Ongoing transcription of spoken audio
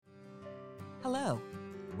Hello.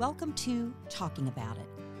 Welcome to Talking About It,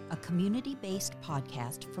 a community-based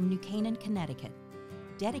podcast from New Canaan, Connecticut,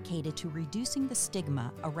 dedicated to reducing the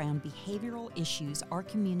stigma around behavioral issues our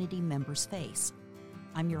community members face.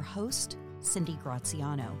 I'm your host, Cindy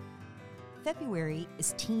Graziano. February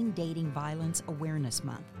is Teen Dating Violence Awareness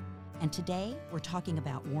Month, and today we're talking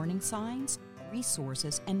about warning signs,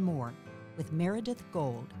 resources, and more with Meredith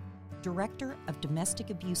Gold, Director of Domestic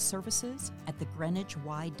Abuse Services at the Greenwich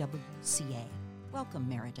YWCA. Welcome,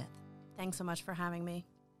 Meredith. Thanks so much for having me.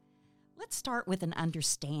 Let's start with an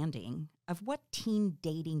understanding of what teen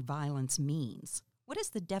dating violence means. What is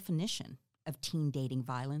the definition of teen dating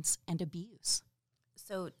violence and abuse?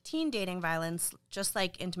 So teen dating violence, just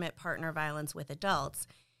like intimate partner violence with adults,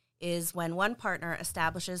 is when one partner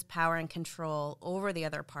establishes power and control over the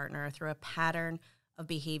other partner through a pattern of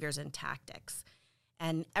behaviors and tactics.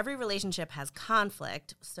 And every relationship has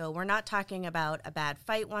conflict, so we're not talking about a bad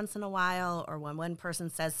fight once in a while or when one person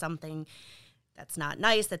says something that's not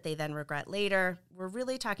nice that they then regret later. We're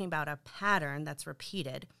really talking about a pattern that's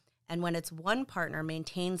repeated, and when it's one partner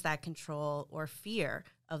maintains that control or fear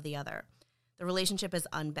of the other, the relationship is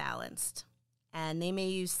unbalanced. And they may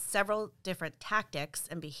use several different tactics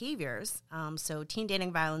and behaviors. So teen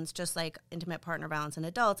dating violence, just like intimate partner violence in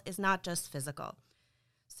adults, is not just physical.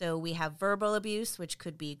 So we have verbal abuse, which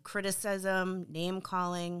could be criticism,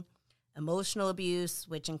 name-calling, emotional abuse,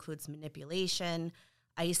 which includes manipulation,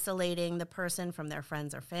 isolating the person from their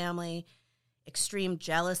friends or family, extreme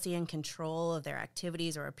jealousy and control of their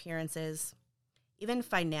activities or appearances, even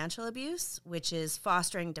financial abuse, which is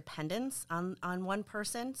fostering dependence on one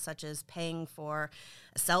person, such as paying for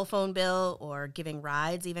a cell phone bill or giving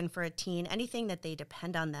rides even for a teen, anything that they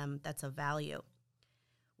depend on them that's of value.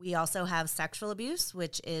 We also have sexual abuse,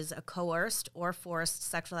 which is a coerced or forced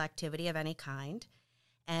sexual activity of any kind.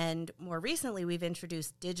 And more recently, we've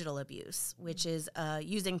introduced digital abuse, which is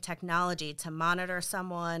using technology to monitor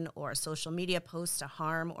someone or social media posts to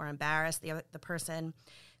harm or embarrass the person.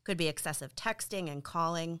 Could be excessive texting and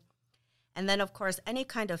calling. And then, of course, any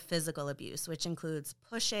kind of physical abuse, which includes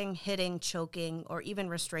pushing, hitting, choking, or even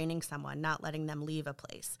restraining someone, not letting them leave a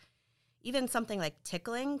place. Even something like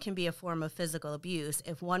tickling can be a form of physical abuse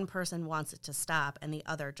if one person wants it to stop and the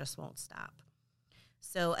other just won't stop.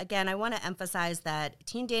 So again, I want to emphasize that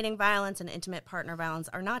teen dating violence and intimate partner violence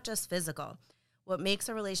are not just physical. What makes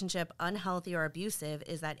a relationship unhealthy or abusive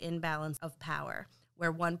is that imbalance of power,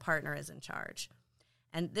 where one partner is in charge.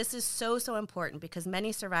 And this is so important because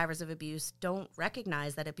many survivors of abuse don't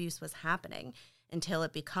recognize that abuse was happening until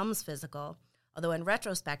it becomes physical. Although in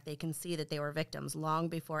retrospect, they can see that they were victims long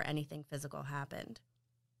before anything physical happened.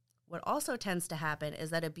 What also tends to happen is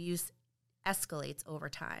that abuse escalates over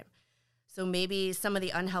time. So maybe some of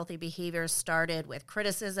the unhealthy behaviors started with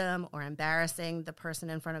criticism or embarrassing the person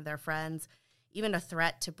in front of their friends, even a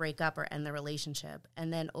threat to break up or end the relationship.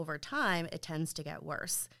 And then over time, it tends to get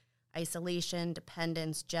worse. Isolation,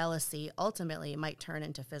 dependence, jealousy ultimately might turn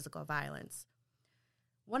into physical violence.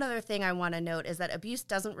 One other thing I want to note is that abuse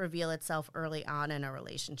doesn't reveal itself early on in a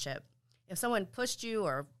relationship. If someone pushed you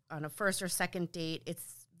or on a first or second date,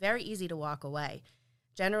 it's very easy to walk away.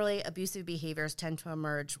 Generally, abusive behaviors tend to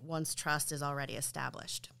emerge once trust is already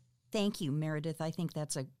established. Thank you, Meredith. I think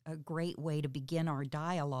that's a great way to begin our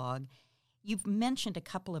dialogue. You've mentioned a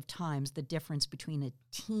couple of times the difference between a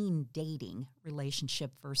teen dating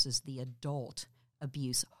relationship versus the adult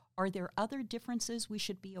abuse. Are there other differences we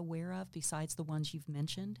should be aware of besides the ones you've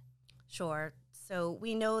mentioned? Sure. So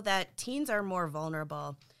we know that teens are more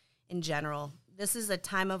vulnerable in general. This is a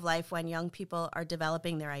time of life when young people are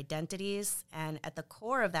developing their identities, and at the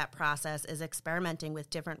core of that process is experimenting with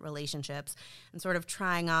different relationships and sort of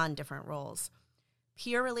trying on different roles.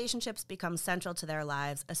 Peer relationships become central to their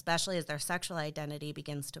lives, especially as their sexual identity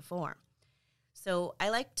begins to form. So I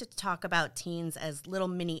like to talk about teens as little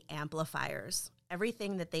mini amplifiers.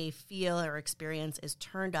 Everything that they feel or experience is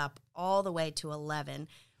turned up all the way to 11,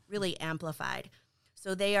 really amplified.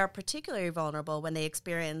 So they are particularly vulnerable when they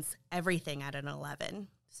experience everything at an 11.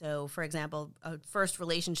 So, for example, a first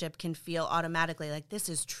relationship can feel automatically like, this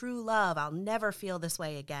is true love, I'll never feel this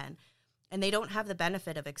way again. And they don't have the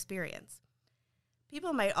benefit of experience.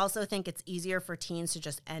 People might also think it's easier for teens to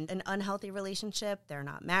just end an unhealthy relationship. They're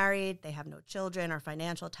not married, they have no children or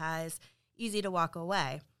financial ties, easy to walk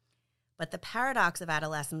away. But the paradox of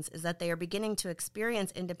adolescence is that they are beginning to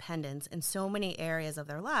experience independence in so many areas of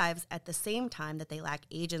their lives at the same time that they lack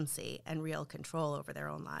agency and real control over their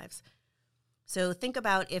own lives. So think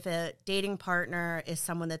about if a dating partner is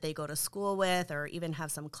someone that they go to school with or even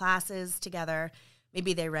have some classes together.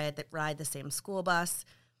 Maybe they ride the same school bus.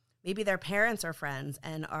 Maybe their parents are friends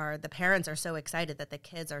and the parents are so excited that the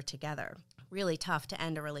kids are together. Really tough to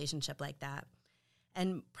end a relationship like that.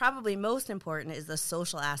 And probably most important is the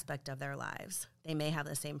social aspect of their lives. They may have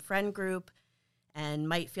the same friend group and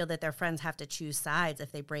might feel that their friends have to choose sides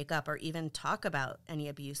if they break up or even talk about any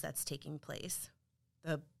abuse that's taking place.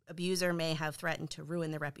 The abuser may have threatened to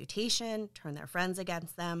ruin their reputation, turn their friends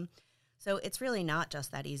against them. So it's really not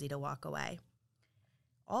just that easy to walk away.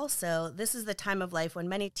 Also, this is the time of life when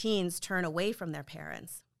many teens turn away from their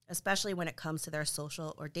parents, especially when it comes to their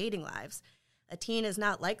social or dating lives. A teen is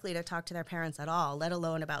not likely to talk to their parents at all, let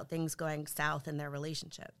alone about things going south in their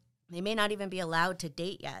relationship. They may not even be allowed to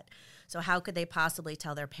date yet, so how could they possibly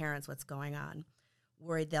tell their parents what's going on?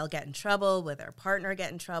 Worried they'll get in trouble? Will their partner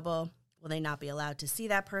get in trouble? Will they not be allowed to see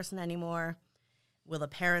that person anymore? Will the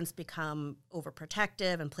parents become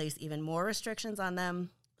overprotective and place even more restrictions on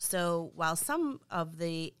them? So while some of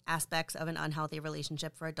the aspects of an unhealthy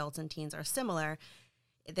relationship for adults and teens are similar,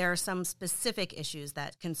 there are some specific issues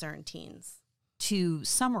that concern teens. To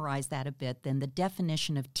summarize that a bit, then, the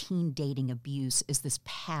definition of teen dating abuse is this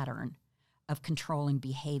pattern of controlling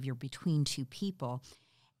behavior between two people.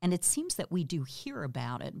 And it seems that we do hear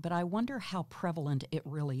about it, but I wonder how prevalent it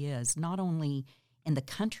really is, not only in the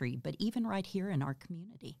country, but even right here in our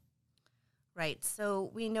community. Right. So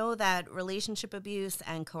we know that relationship abuse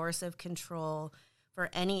and coercive control for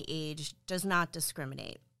any age does not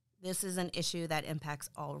discriminate. This is an issue that impacts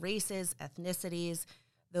all races, ethnicities,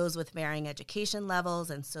 those with varying education levels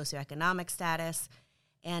and socioeconomic status.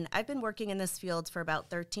 And I've been working in this field for about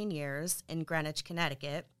 13 years in Greenwich,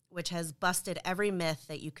 Connecticut, which has busted every myth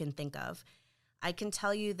that you can think of. I can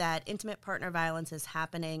tell you that intimate partner violence is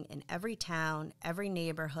happening in every town, every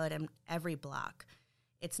neighborhood, and every block.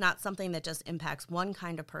 It's not something that just impacts one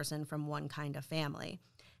kind of person from one kind of family.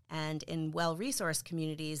 And in well-resourced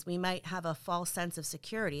communities, we might have a false sense of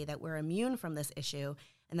security that we're immune from this issue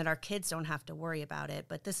and that our kids don't have to worry about it.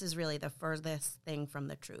 But this is really the furthest thing from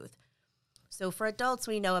the truth. So for adults,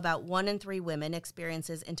 we know about 1 in 3 women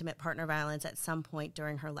experiences intimate partner violence at some point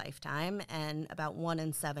during her lifetime, and about 1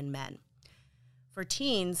 in 7 men. For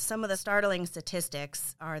teens, some of the startling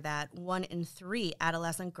statistics are that 1 in 3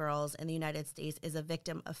 adolescent girls in the United States is a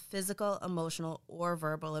victim of physical, emotional, or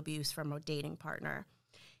verbal abuse from a dating partner.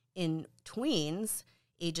 In tweens,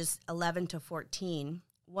 ages 11 to 14,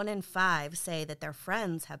 1 in 5 say that their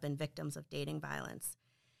friends have been victims of dating violence.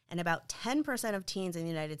 And about 10% of teens in the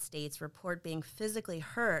United States report being physically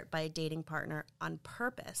hurt by a dating partner on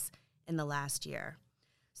purpose in the last year.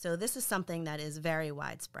 So this is something that is very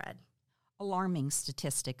widespread. Alarming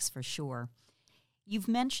statistics for sure. You've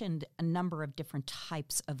mentioned a number of different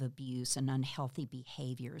types of abuse and unhealthy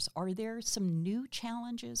behaviors. Are there some new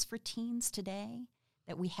challenges for teens today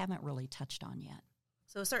that we haven't really touched on yet?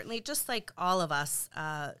 So certainly, just like all of us,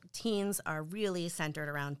 teens are really centered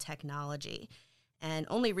around technology. And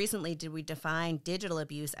only recently did we define digital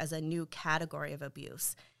abuse as a new category of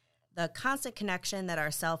abuse. The constant connection that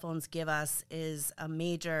our cell phones give us is a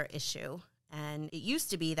major issue. And it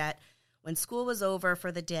used to be that when school was over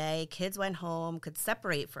for the day, kids went home, could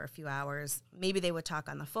separate for a few hours. Maybe they would talk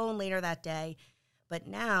on the phone later that day. But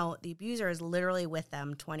now the abuser is literally with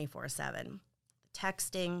them 24/7.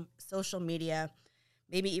 Texting, social media,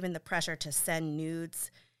 maybe even the pressure to send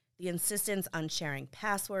nudes, the insistence on sharing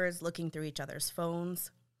passwords, looking through each other's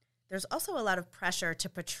phones. There's also a lot of pressure to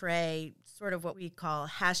portray sort of what we call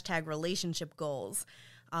hashtag relationship goals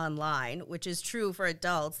online, which is true for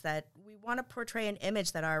adults, that we want to portray an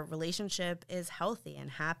image that our relationship is healthy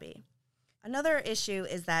and happy. Another issue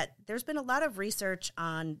is that there's been a lot of research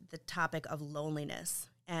on the topic of loneliness.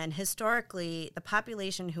 And historically, the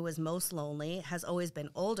population who is most lonely has always been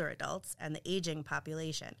older adults and the aging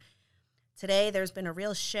population. Today, there's been a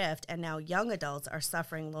real shift, and now young adults are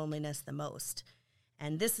suffering loneliness the most.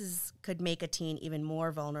 And this could make a teen even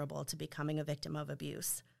more vulnerable to becoming a victim of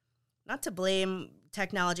abuse. Not to blame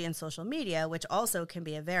technology and social media, which also can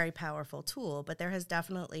be a very powerful tool, but there has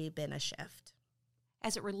definitely been a shift.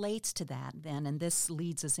 As it relates to that, then, and this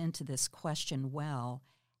leads us into this question, well,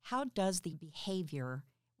 how does the behavior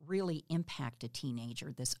really impact a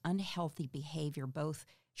teenager, this unhealthy behavior, both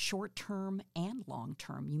short-term and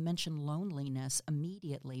long-term? You mentioned loneliness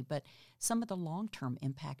immediately, but some of the long-term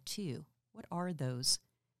impact too. What are those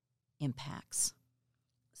impacts?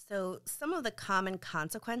 So some of the common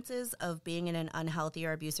consequences of being in an unhealthy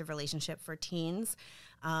or abusive relationship for teens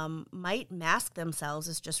might mask themselves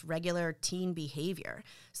as just regular teen behavior.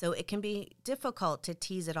 So it can be difficult to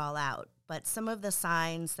tease it all out. But some of the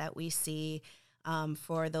signs that we see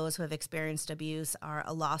for those who have experienced abuse are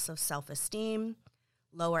a loss of self-esteem,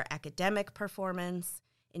 lower academic performance,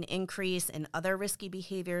 an increase in other risky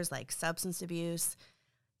behaviors like substance abuse,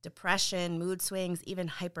 depression, mood swings, even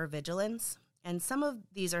hypervigilance. And some of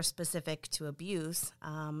these are specific to abuse,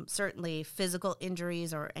 certainly physical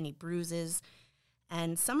injuries or any bruises.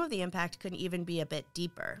 And some of the impact could even be a bit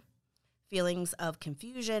deeper. Feelings of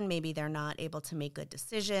confusion, maybe they're not able to make good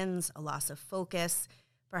decisions, a loss of focus.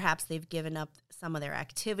 Perhaps they've given up some of their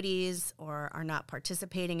activities or are not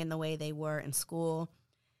participating in the way they were in school.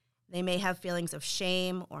 They may have feelings of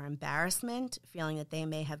shame or embarrassment, feeling that they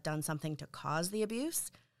may have done something to cause the abuse.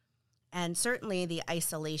 And certainly the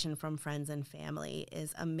isolation from friends and family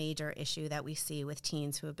is a major issue that we see with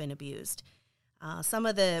teens who have been abused. Some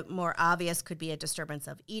of the more obvious could be a disturbance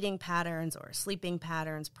of eating patterns or sleeping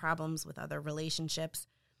patterns, problems with other relationships.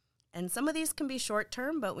 And some of these can be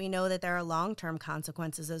short-term, but we know that there are long-term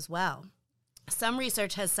consequences as well. Some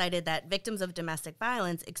research has cited that victims of domestic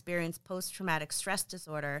violence experience post-traumatic stress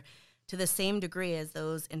disorder to the same degree as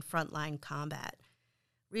those in frontline combat.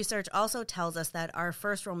 Research also tells us that our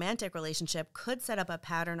first romantic relationship could set up a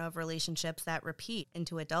pattern of relationships that repeat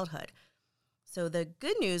into adulthood. So the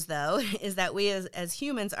good news, though, is that we as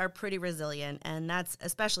humans are pretty resilient, and that's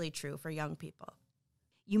especially true for young people.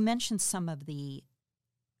 You mentioned some of the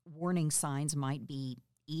warning signs might be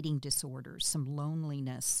eating disorders, some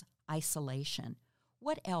loneliness, isolation.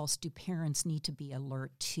 What else do parents need to be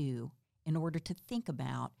alert to in order to think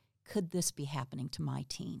about, could this be happening to my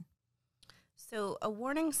teen? So a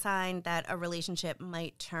warning sign that a relationship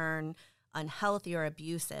might turn unhealthy or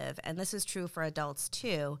abusive, and this is true for adults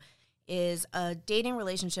too, is a dating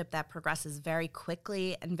relationship that progresses very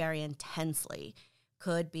quickly and very intensely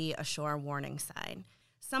could be a sure warning sign.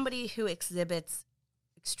 Somebody who exhibits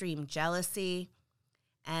extreme jealousy,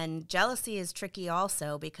 and jealousy is tricky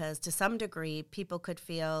also because to some degree people could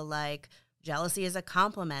feel like jealousy is a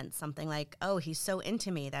compliment, something like, oh, he's so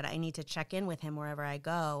into me that I need to check in with him wherever I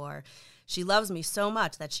go, or she loves me so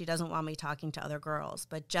much that she doesn't want me talking to other girls.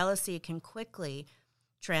 But jealousy can quickly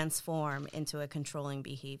transform into a controlling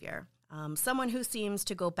behavior. Someone who seems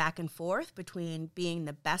to go back and forth between being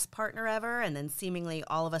the best partner ever and then seemingly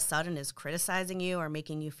all of a sudden is criticizing you or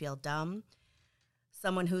making you feel dumb.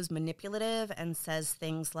 Someone who's manipulative and says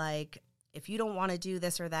things like, if you don't want to do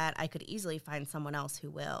this or that, I could easily find someone else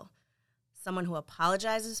who will. Someone who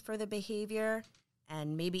apologizes for the behavior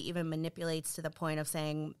and maybe even manipulates to the point of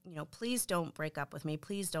saying, please don't break up with me.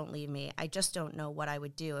 Please don't leave me. I just don't know what I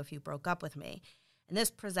would do if you broke up with me. And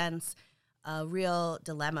this presents a real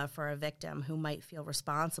dilemma for a victim who might feel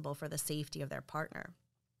responsible for the safety of their partner.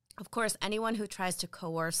 Of course, anyone who tries to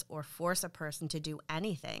coerce or force a person to do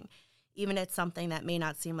anything, even if it's something that may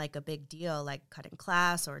not seem like a big deal, like cutting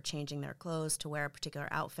class or changing their clothes to wear a particular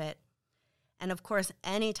outfit. And of course,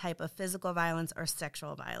 any type of physical violence or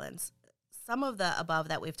sexual violence. Some of the above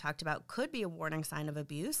that we've talked about could be a warning sign of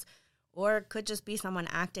abuse, or could just be someone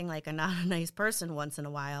acting like a not a nice person once in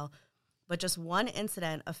a while. But just one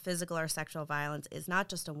incident of physical or sexual violence is not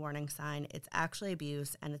just a warning sign, it's actually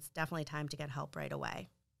abuse, and it's definitely time to get help right away.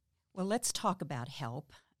 Well, let's talk about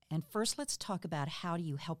help. And first, let's talk about how do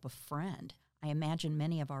you help a friend. I imagine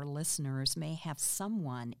many of our listeners may have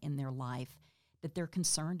someone in their life that they're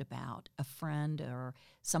concerned about, a friend or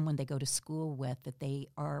someone they go to school with that they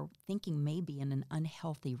are thinking may be in an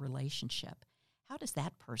unhealthy relationship. How does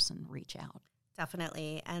that person reach out?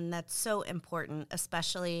 Definitely, and that's so important,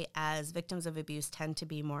 especially as victims of abuse tend to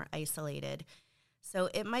be more isolated. So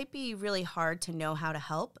it might be really hard to know how to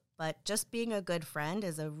help, but just being a good friend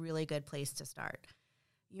is a really good place to start.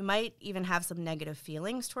 You might even have some negative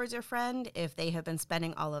feelings towards your friend if they have been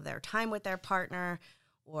spending all of their time with their partner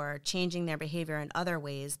or changing their behavior in other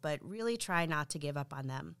ways, but really try not to give up on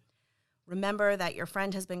them. Remember that your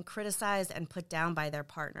friend has been criticized and put down by their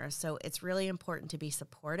partner, so it's really important to be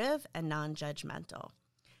supportive and non-judgmental.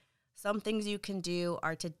 Some things you can do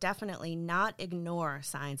are to definitely not ignore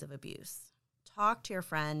signs of abuse. Talk to your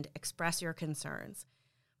friend, express your concerns.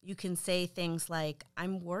 You can say things like,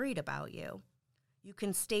 I'm worried about you. You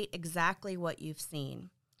can state exactly what you've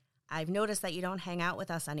seen. I've noticed that you don't hang out with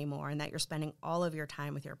us anymore and that you're spending all of your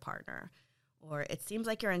time with your partner. Or it seems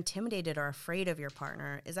like you're intimidated or afraid of your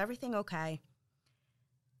partner. Is everything okay?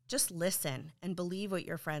 Just listen and believe what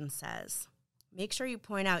your friend says. Make sure you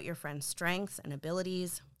point out your friend's strengths and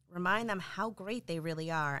abilities. Remind them how great they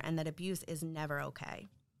really are and that abuse is never okay.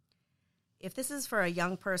 If this is for a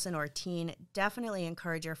young person or a teen, definitely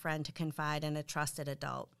encourage your friend to confide in a trusted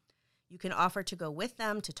adult. You can offer to go with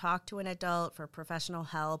them to talk to an adult for professional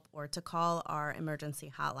help or to call our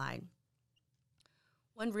emergency hotline.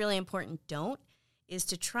 One really important don't is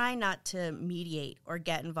to try not to mediate or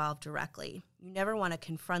get involved directly. You never want to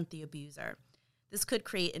confront the abuser. This could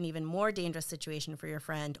create an even more dangerous situation for your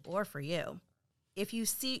friend or for you. If you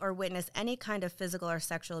see or witness any kind of physical or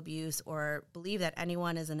sexual abuse or believe that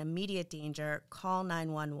anyone is in immediate danger, call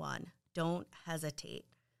 911. Don't hesitate.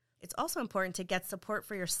 It's also important to get support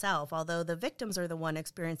for yourself. Although the victims are the one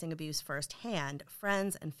experiencing abuse firsthand,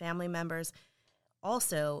 friends and family members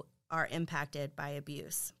also are impacted by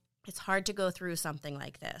abuse. It's hard to go through something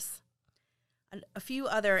like this. A few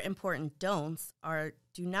other important don'ts are: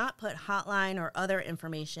 do not put hotline or other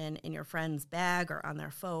information in your friend's bag or on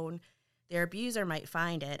their phone. Their abuser might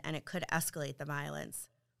find it and it could escalate the violence.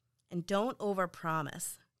 And don't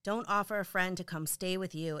overpromise. Don't offer a friend to come stay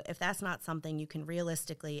with you if that's not something you can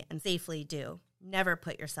realistically and safely do. Never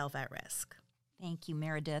put yourself at risk. Thank you,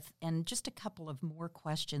 Meredith. And just a couple of more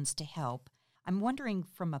questions to help. I'm wondering,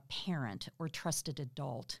 from a parent or trusted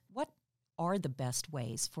adult, what are the best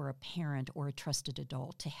ways for a parent or a trusted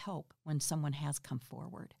adult to help when someone has come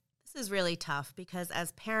forward? This is really tough because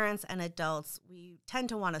as parents and adults, we tend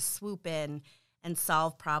to want to swoop in and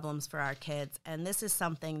solve problems for our kids. And this is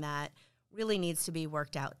something that really needs to be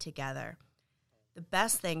worked out together. The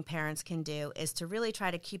best thing parents can do is to really try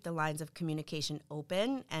to keep the lines of communication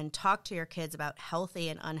open and talk to your kids about healthy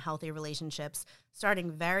and unhealthy relationships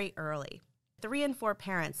starting very early. 3 in 4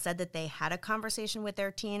 parents said that they had a conversation with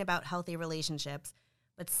their teen about healthy relationships,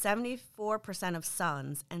 but 74% of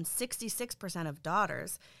sons and 66% of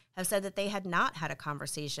daughters have said that they had not had a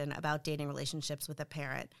conversation about dating relationships with a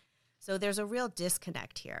parent. So there's a real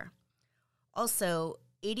disconnect here. Also,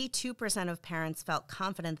 82% of parents felt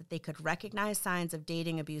confident that they could recognize signs of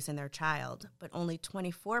dating abuse in their child, but only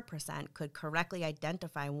 24% could correctly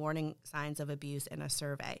identify warning signs of abuse in a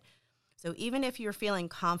survey. So even if you're feeling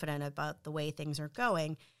confident about the way things are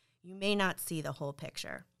going, you may not see the whole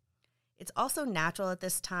picture. It's also natural at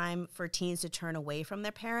this time for teens to turn away from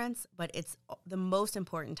their parents, but it's the most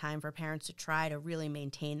important time for parents to try to really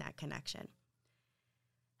maintain that connection.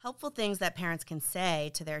 Helpful things that parents can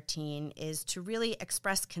say to their teen is to really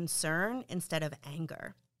express concern instead of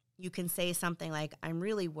anger. You can say something like, "I'm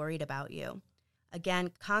really worried about you."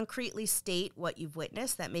 Again, concretely state what you've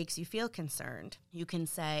witnessed that makes you feel concerned. You can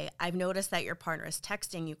say, "I've noticed that your partner is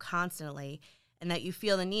texting you constantly and that you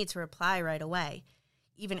feel the need to reply right away,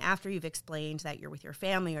 even after you've explained that you're with your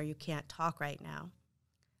family or you can't talk right now."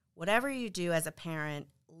 Whatever you do as a parent,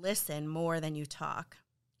 listen more than you talk.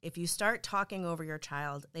 If you start talking over your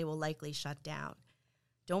child, they will likely shut down.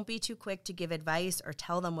 Don't be too quick to give advice or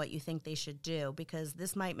tell them what you think they should do, because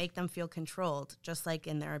this might make them feel controlled, just like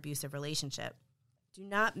in their abusive relationship. Do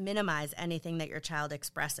not minimize anything that your child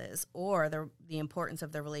expresses or the importance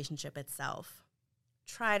of the relationship itself.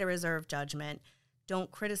 Try to reserve judgment. Don't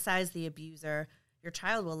criticize the abuser. Your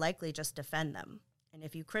child will likely just defend them. And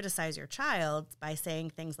if you criticize your child by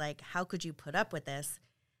saying things like, "How could you put up with this?"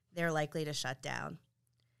 they're likely to shut down.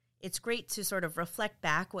 It's great to sort of reflect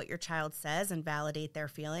back what your child says and validate their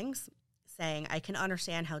feelings, saying, "I can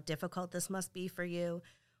understand how difficult this must be for you,"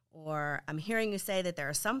 or "I'm hearing you say that there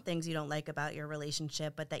are some things you don't like about your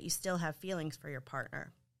relationship, but that you still have feelings for your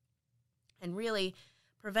partner." And really,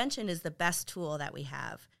 prevention is the best tool that we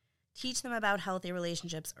have. Teach them about healthy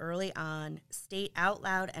relationships early on. State out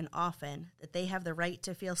loud and often that they have the right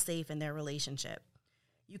to feel safe in their relationship.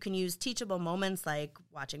 You can use teachable moments like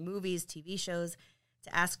watching movies, TV shows,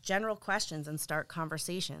 to ask general questions and start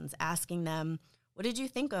conversations, asking them, "What did you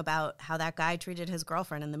think about how that guy treated his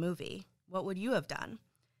girlfriend in the movie? What would you have done?"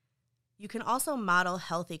 You can also model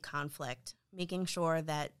healthy conflict, making sure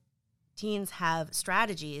that teens have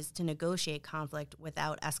strategies to negotiate conflict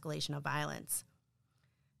without escalation of violence.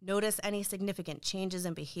 Notice any significant changes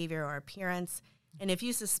in behavior or appearance, and if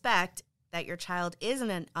you suspect that your child is in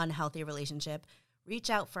an unhealthy relationship, reach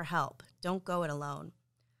out for help. Don't go it alone.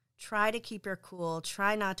 Try to keep your cool.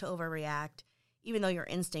 Try not to overreact, even though your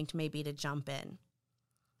instinct may be to jump in.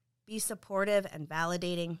 Be supportive and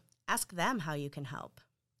validating. Ask them how you can help.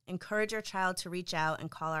 Encourage your child to reach out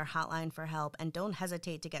and call our hotline for help, and don't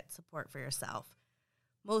hesitate to get support for yourself.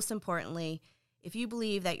 Most importantly, if you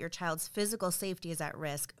believe that your child's physical safety is at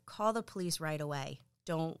risk, call the police right away.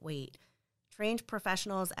 Don't wait. Trained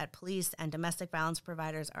professionals at police and domestic violence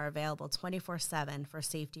providers are available 24/7 for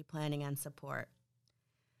safety planning and support.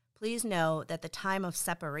 Please know that the time of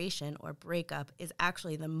separation or breakup is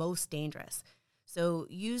actually the most dangerous. So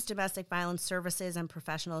use domestic violence services and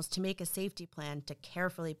professionals to make a safety plan to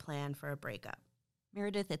carefully plan for a breakup.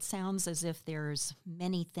 Meredith, it sounds as if there's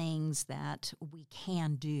many things that we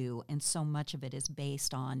can do, and so much of it is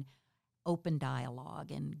based on open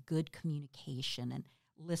dialogue and good communication and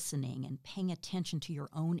listening and paying attention to your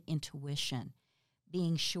own intuition,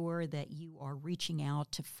 being sure that you are reaching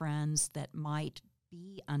out to friends that might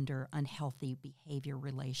be under unhealthy behavior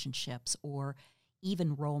relationships or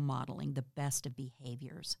even role modeling the best of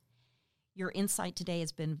behaviors. Your insight today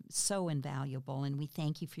has been so invaluable, and we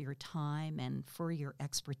thank you for your time and for your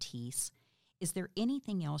expertise. Is there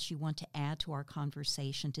anything else you want to add to our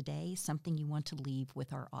conversation today, something you want to leave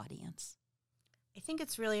with our audience? I think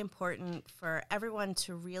it's really important for everyone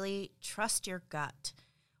to really trust your gut.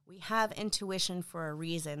 We have intuition for a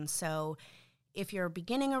reason, so if you're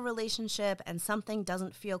beginning a relationship and something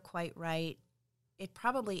doesn't feel quite right, it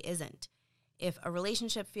probably isn't. If a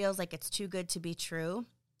relationship feels like it's too good to be true,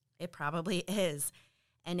 it probably is.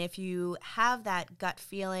 And if you have that gut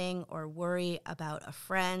feeling or worry about a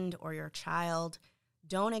friend or your child,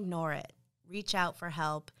 don't ignore it. Reach out for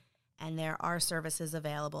help, and there are services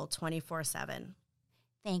available 24/7.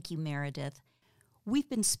 Thank you, Meredith. We've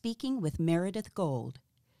been speaking with Meredith Gold,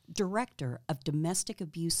 Director of Domestic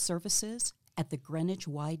Abuse Services at the Greenwich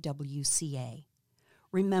YWCA.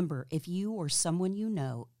 Remember, if you or someone you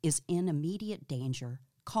know is in immediate danger,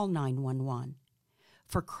 call 911.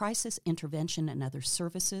 For crisis intervention and other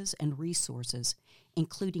services and resources,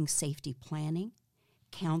 including safety planning,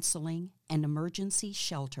 counseling, and emergency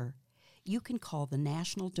shelter, you can call the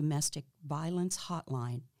National Domestic Violence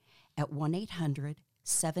Hotline at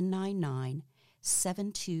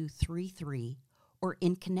 1-800-799-7233, or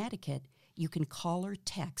in Connecticut, you can call or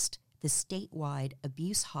text the statewide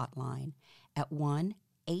abuse hotline at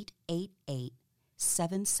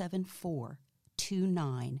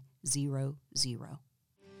 1-888-774-2900.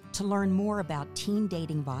 To learn more about teen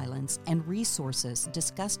dating violence and resources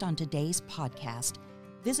discussed on today's podcast,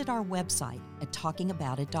 visit our website at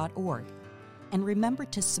talkingaboutit.org. And remember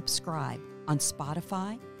to subscribe on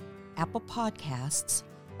Spotify, Apple Podcasts,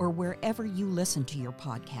 or wherever you listen to your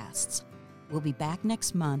podcasts. We'll be back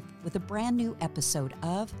next month with a brand new episode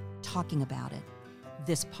of Talking About It.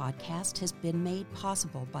 This podcast has been made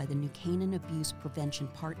possible by the New Canaan Abuse Prevention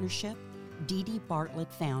Partnership, Dee Dee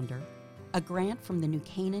Bartlett founder, a grant from the New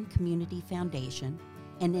Canaan Community Foundation,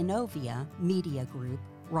 and Innovia Media Group,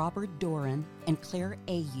 Robert Doran and Claire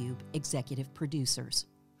Ayub, executive producers.